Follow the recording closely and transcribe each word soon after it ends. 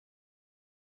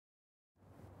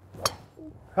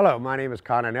Hello, my name is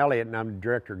Conan Elliott and I'm the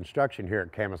Director of Instruction here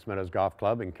at Camas Meadows Golf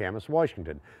Club in Camas,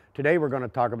 Washington. Today we're going to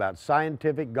talk about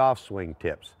scientific golf swing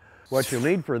tips. What you'll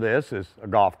need for this is a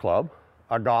golf club,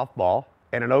 a golf ball,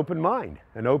 and an open mind.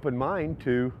 An open mind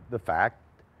to the fact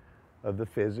of the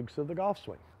physics of the golf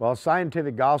swing. Well,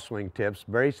 scientific golf swing tips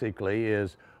basically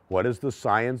is what is the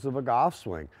science of a golf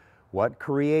swing? What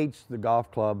creates the golf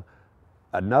club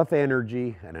enough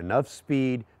energy and enough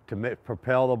speed to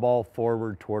propel the ball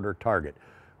forward toward our target?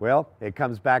 Well, it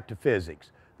comes back to physics,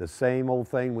 the same old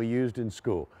thing we used in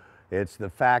school. It's the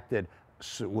fact that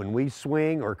when we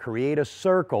swing or create a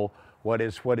circle, what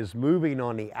is moving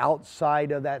on the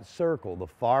outside of that circle, the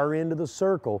far end of the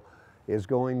circle, is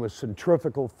going with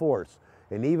centrifugal force.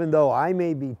 And even though I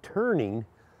may be turning,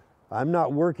 I'm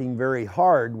not working very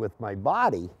hard with my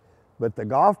body, but the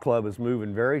golf club is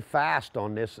moving very fast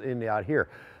on this end out here.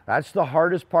 That's the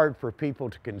hardest part for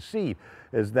people to conceive,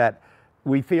 is that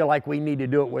we feel like we need to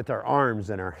do it with our arms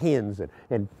and our hands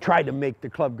and try to make the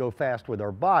club go fast with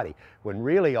our body, when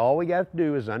really all we have to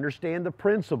do is understand the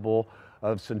principle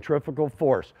of centrifugal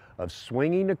force, of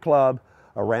swinging the club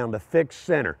around a fixed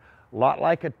center, a lot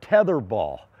like a tether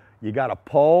ball. You got a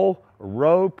pole, a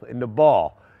rope, and the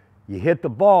ball. You hit the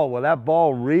ball, well, that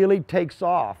ball really takes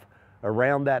off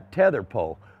around that tether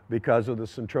pole because of the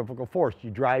centrifugal force.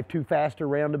 You drive too fast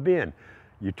around a bend.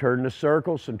 You turn the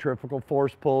circle, centrifugal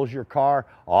force pulls your car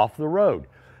off the road.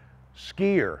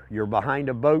 Skier, you're behind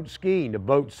a boat skiing, the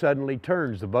boat suddenly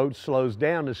turns, the boat slows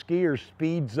down, the skier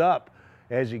speeds up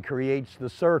as he creates the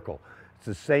circle. It's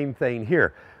the same thing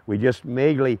here. We just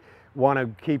mainly want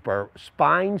to keep our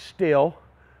spine still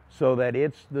so that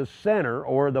it's the center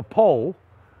or the pole,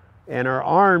 and our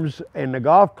arms and the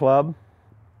golf club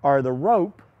are the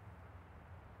rope,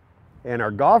 and our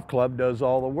golf club does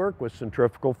all the work with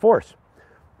centrifugal force.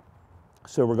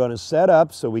 So we're going to set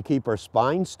up so we keep our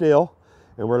spine still,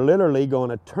 and we're literally going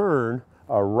to turn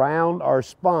around our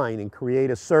spine and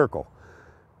create a circle.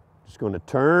 Just going to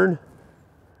turn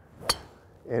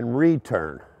and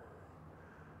return.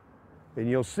 And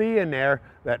you'll see in there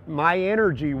that my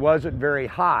energy wasn't very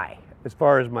high as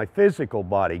far as my physical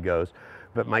body goes,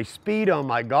 but my speed on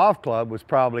my golf club was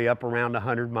probably up around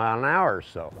 100 miles an hour or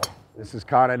so. This is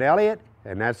Conan Elliott,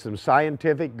 and that's some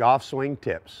scientific golf swing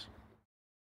tips.